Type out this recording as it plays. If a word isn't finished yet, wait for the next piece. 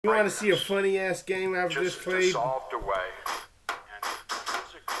You want to see a funny ass game I've just played? Dissolved away.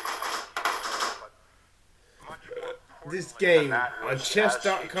 And this game on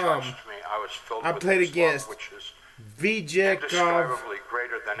chess.com. I played against Vjekovjeko.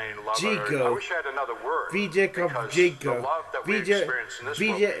 Vjekovjeko.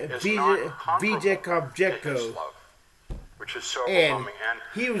 And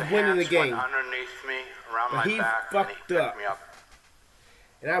he was winning the game. But he fucked up.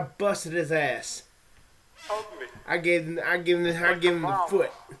 And I busted his ass. I gave him the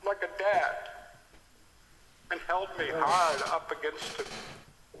foot. Like a dad. And held me hard up against him.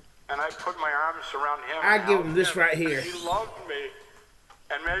 And I put my arms around him. I give him this right here. He loved me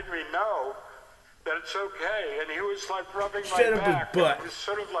and made me know that it's okay. And he was like rubbing my back. His butt. It was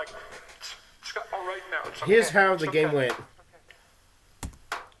sort of like, it's all right now. It's okay. Here's how the game went.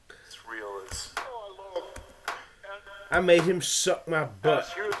 It's real. It's, oh, I love him. I made him suck my butt.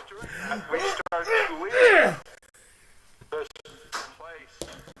 As he was doing that, we started to leave this place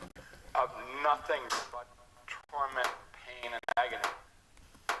of nothing but torment, pain, and agony.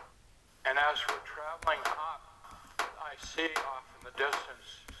 And as we're traveling up, I see off in the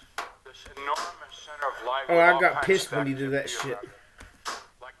distance this enormous center of light. Oh, I got pissed when he did that shit.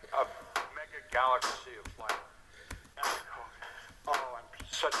 Like a mega galaxy of light. And I go, oh, I'm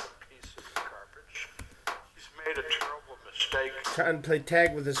such a piece of garbage. He's made a terrible mistake. Trying to play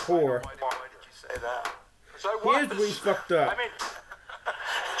tag with his whore. Why did you say that? Here's where he fucked up. I mean,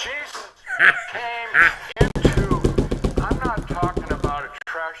 Jesus came into, I'm not talking about a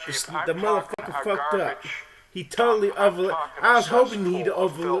trashy, the motherfucker fucked up. He totally overlooked. I was hoping he'd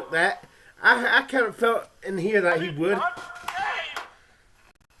overlook that. I kind of felt in here that he would.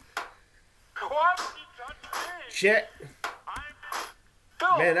 Check.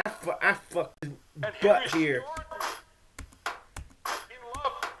 Man, I fucked his butt here.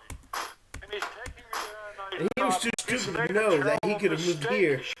 And he was too stupid to know that he could have moved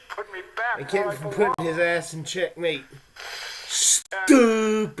here and kept from putting his ass in checkmate.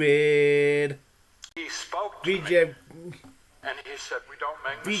 Stupid. He spoke to me, and he said, "We don't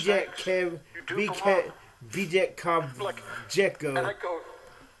make mistakes. Vjekovjeko. And I go,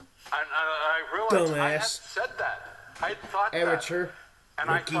 and I realized I had said that. I thought Amateur. that. And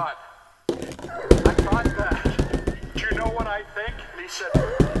I thought that. Do you know what I think? And he said,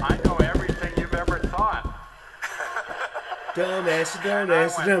 I know everything you've ever thought. Dumbass,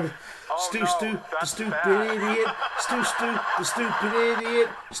 dumbass. Stu, the stupid idiot. Stu, the stupid idiot.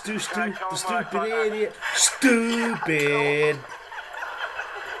 Stu, the stupid idiot. Stupid.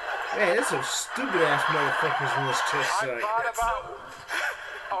 Man, there's some stupid ass motherfuckers in this chess site. I thought about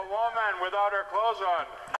a woman without her clothes on.